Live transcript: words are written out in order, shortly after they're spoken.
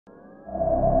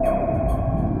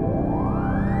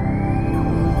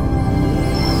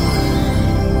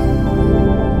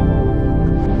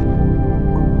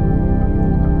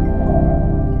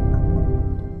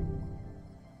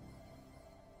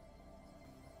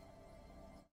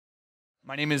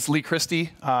My name is Leigh Christie.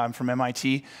 I'm from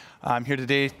MIT. I'm here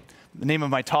today. The name of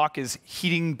my talk is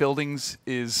Heating Buildings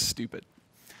is Stupid.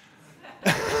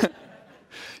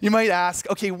 You might ask,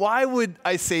 okay, why would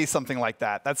I say something like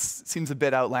that? That seems a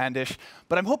bit outlandish,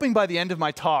 but I'm hoping by the end of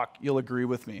my talk, you'll agree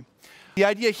with me. The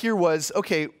idea here was,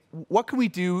 okay, what can we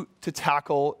do to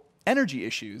tackle energy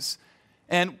issues?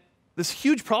 And this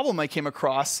huge problem I came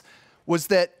across was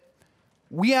that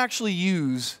we actually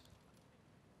use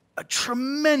a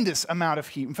tremendous amount of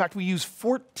heat. In fact, we use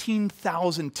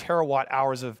 14,000 terawatt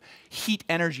hours of heat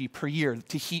energy per year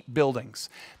to heat buildings.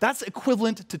 That's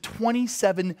equivalent to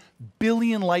 27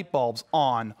 billion light bulbs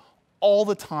on all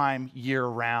the time,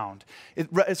 year-round.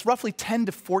 It's roughly 10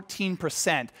 to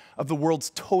 14% of the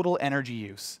world's total energy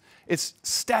use. It's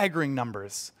staggering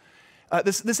numbers.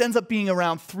 This ends up being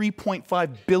around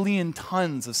 3.5 billion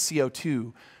tons of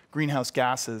CO2 greenhouse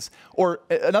gases. Or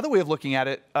another way of looking at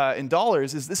it in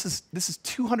dollars is this is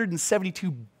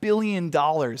 $272 billion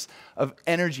of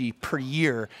energy per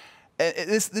year.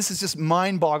 This is just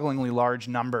mind-bogglingly large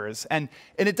numbers. And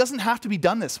it doesn't have to be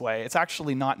done this way. It's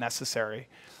actually not necessary.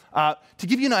 To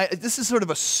give you an idea, this is sort of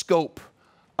a scope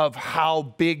of how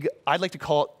big, I'd like to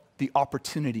call it, the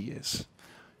opportunity is.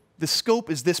 The scope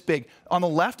is this big. On the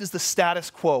left is the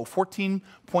status quo,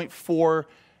 14.4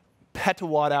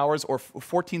 petawatt hours, or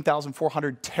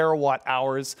 14,400 terawatt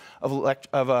hours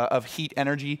of heat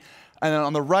energy. And then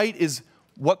on the right is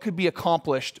what could be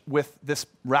accomplished with this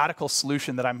radical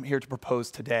solution that I'm here to propose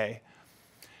today.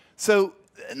 So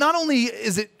not only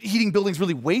is heating buildings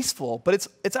really wasteful, but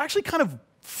it's actually kind of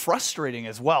frustrating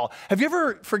as well. Have you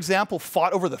ever, for example,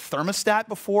 fought over the thermostat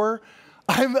before?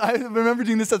 I remember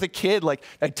doing this as a kid. Like,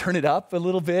 I'd turn it up a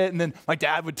little bit, and then my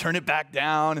dad would turn it back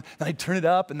down, and I'd turn it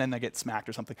up, and then I get smacked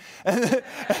or something.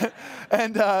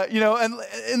 And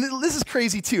this is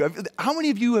crazy too. How many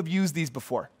of you have used these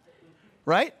before?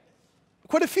 Right?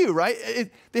 Quite a few,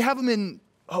 right? They have them in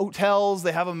hotels,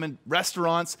 they have them in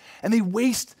restaurants, and they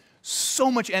waste so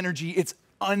much energy. It's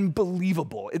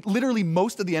unbelievable. Literally,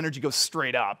 most of the energy goes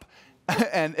straight up,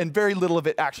 and very little of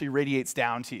it actually radiates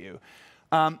down to you.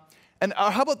 And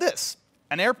how about this?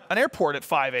 An airport at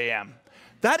 5 a.m.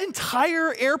 That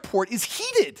entire airport is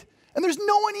heated, and there's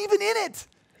no one even in it.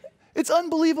 It's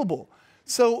unbelievable.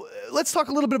 So let's talk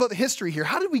a little bit about the history here.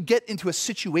 How did we get into a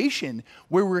situation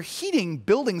where we're heating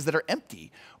buildings that are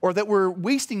empty, or that we're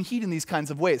wasting heat in these kinds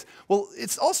of ways? Well,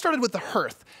 it's all started with the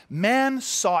hearth. Man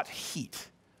sought heat.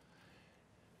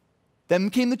 Then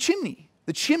came the chimney.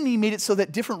 The chimney made it so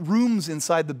that different rooms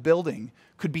inside the building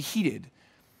could be heated.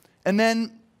 And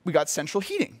then we got central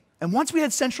heating. And once we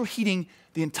had central heating,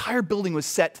 the entire building was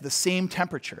set to the same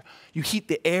temperature. You heat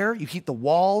the air, you heat the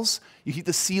walls, you heat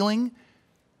the ceiling,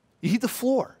 you heat the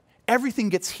floor. Everything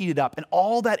gets heated up, and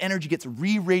all that energy gets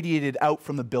re-radiated out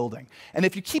from the building. And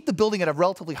if you keep the building at a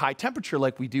relatively high temperature,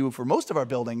 like we do for most of our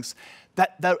buildings,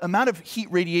 that amount of heat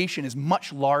radiation is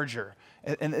much larger,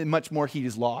 and much more heat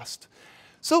is lost.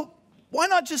 So why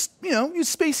not just, use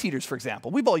space heaters, for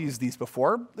example? We've all used these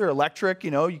before. They're electric,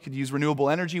 you could use renewable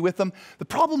energy with them. The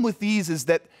problem with these is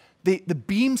that the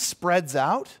beam spreads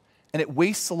out, and it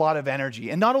wastes a lot of energy.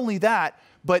 And not only that,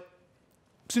 but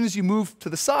as soon as you move to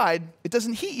the side, it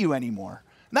doesn't heat you anymore.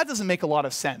 And that doesn't make a lot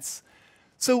of sense.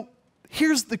 So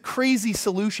here's the crazy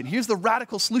solution. Here's the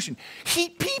radical solution.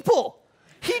 Heat people.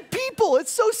 Heat people.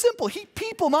 It's so simple. Heat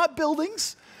people, not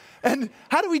buildings. And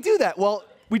how do we do that? Well,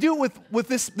 we do it with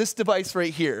this device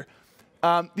right here.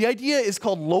 The idea is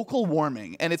called local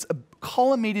warming, and it's a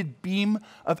collimated beam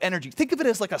of energy. Think of it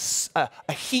as like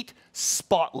a heat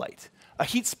spotlight. A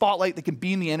heat spotlight that can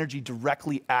beam the energy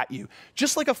directly at you,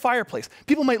 just like a fireplace.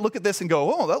 People might look at this and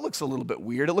go, oh, that looks a little bit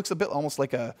weird. It looks a bit almost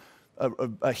like a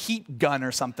heat gun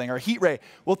or something, or a heat ray.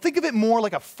 Well, think of it more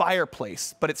like a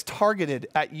fireplace, but it's targeted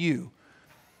at you.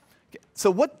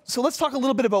 So let's talk a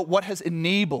little bit about what has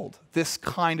enabled this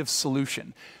kind of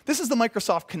solution. This is the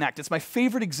Microsoft Kinect. It's my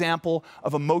favorite example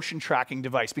of a motion tracking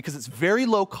device because it's very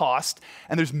low cost,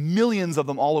 and there's millions of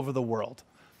them all over the world.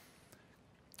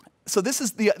 So this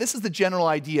is the general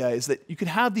idea, is that you can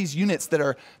have these units that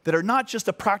are not just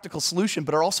a practical solution,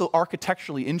 but are also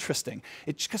architecturally interesting.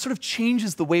 It sort of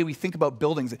changes the way we think about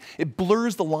buildings. It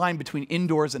blurs the line between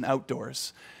indoors and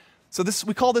outdoors. So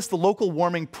we call this the local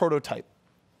warming prototype.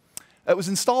 It was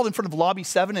installed in front of Lobby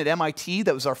 7 at MIT.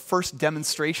 That was our first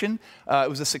demonstration. It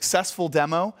was a successful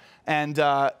demo, and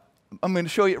I'm going to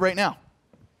show you it right now.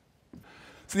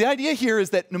 So the idea here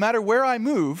is that no matter where I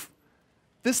move,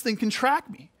 this thing can track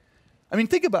me. I mean,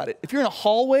 think about it. If you're in a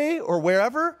hallway or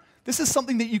wherever, this is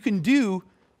something that you can do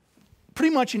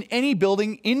pretty much in any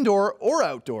building, indoor or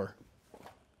outdoor.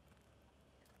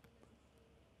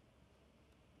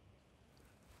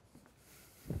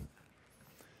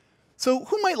 So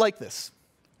who might like this?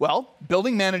 Well,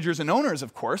 building managers and owners,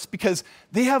 of course, because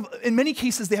they have, in many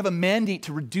cases, they have a mandate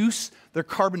to reduce their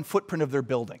carbon footprint of their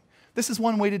building. This is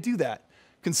one way to do that.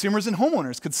 Consumers and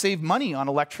homeowners could save money on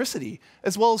electricity,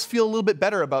 as well as feel a little bit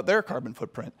better about their carbon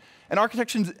footprint. And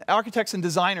architects and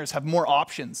designers have more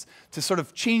options to sort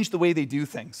of change the way they do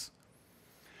things.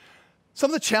 Some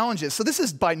of the challenges, so this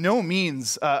is by no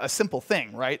means a simple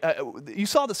thing, right? You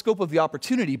saw the scope of the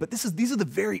opportunity, but these are the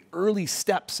very early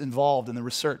steps involved in the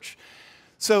research.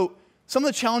 So some of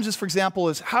the challenges, for example,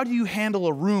 is how do you handle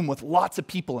a room with lots of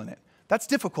people in it? That's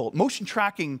difficult. Motion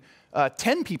tracking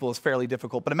 10 people is fairly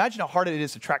difficult, but imagine how hard it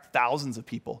is to track thousands of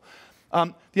people.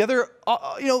 The other,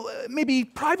 maybe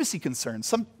privacy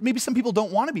concerns. Maybe some people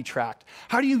don't want to be tracked.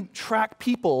 How do you track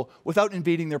people without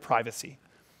invading their privacy?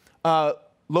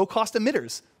 Low-cost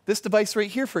emitters. This device right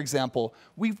here, for example,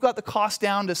 we've got the cost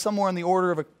down to somewhere in the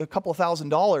order of a couple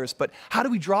 $1,000s, but how do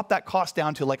we drop that cost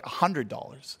down to like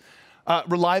 $100?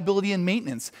 Reliability and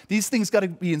maintenance. These things got to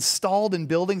be installed in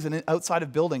buildings and outside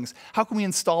of buildings. How can we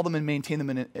install them and maintain them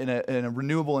in a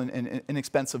renewable and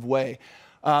inexpensive way?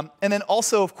 And then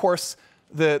also, of course,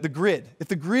 the grid. If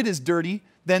the grid is dirty,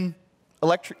 then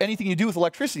anything you do with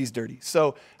electricity is dirty.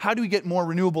 So how do we get more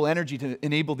renewable energy to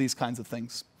enable these kinds of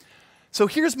things? So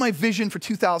here's my vision for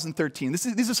 2013.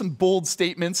 These are some bold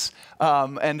statements,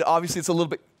 and obviously it's a little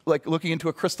bit like looking into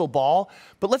a crystal ball,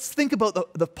 but let's think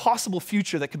about the possible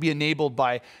future that could be enabled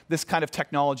by this kind of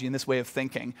technology and this way of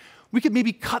thinking. We could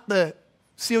maybe cut the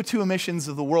CO2 emissions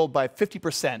of the world by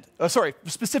 50%.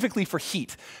 Specifically for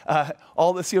heat.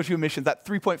 All the CO2 emissions, that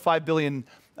 3.5 billion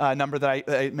number that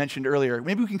I mentioned earlier.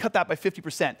 Maybe we can cut that by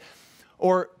 50%.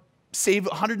 Or save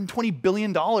 $120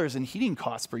 billion in heating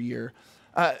costs per year.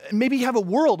 Maybe have a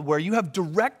world where you have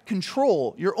direct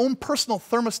control, your own personal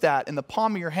thermostat in the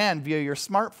palm of your hand via your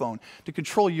smartphone to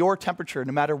control your temperature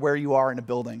no matter where you are in a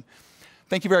building.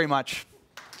 Thank you very much.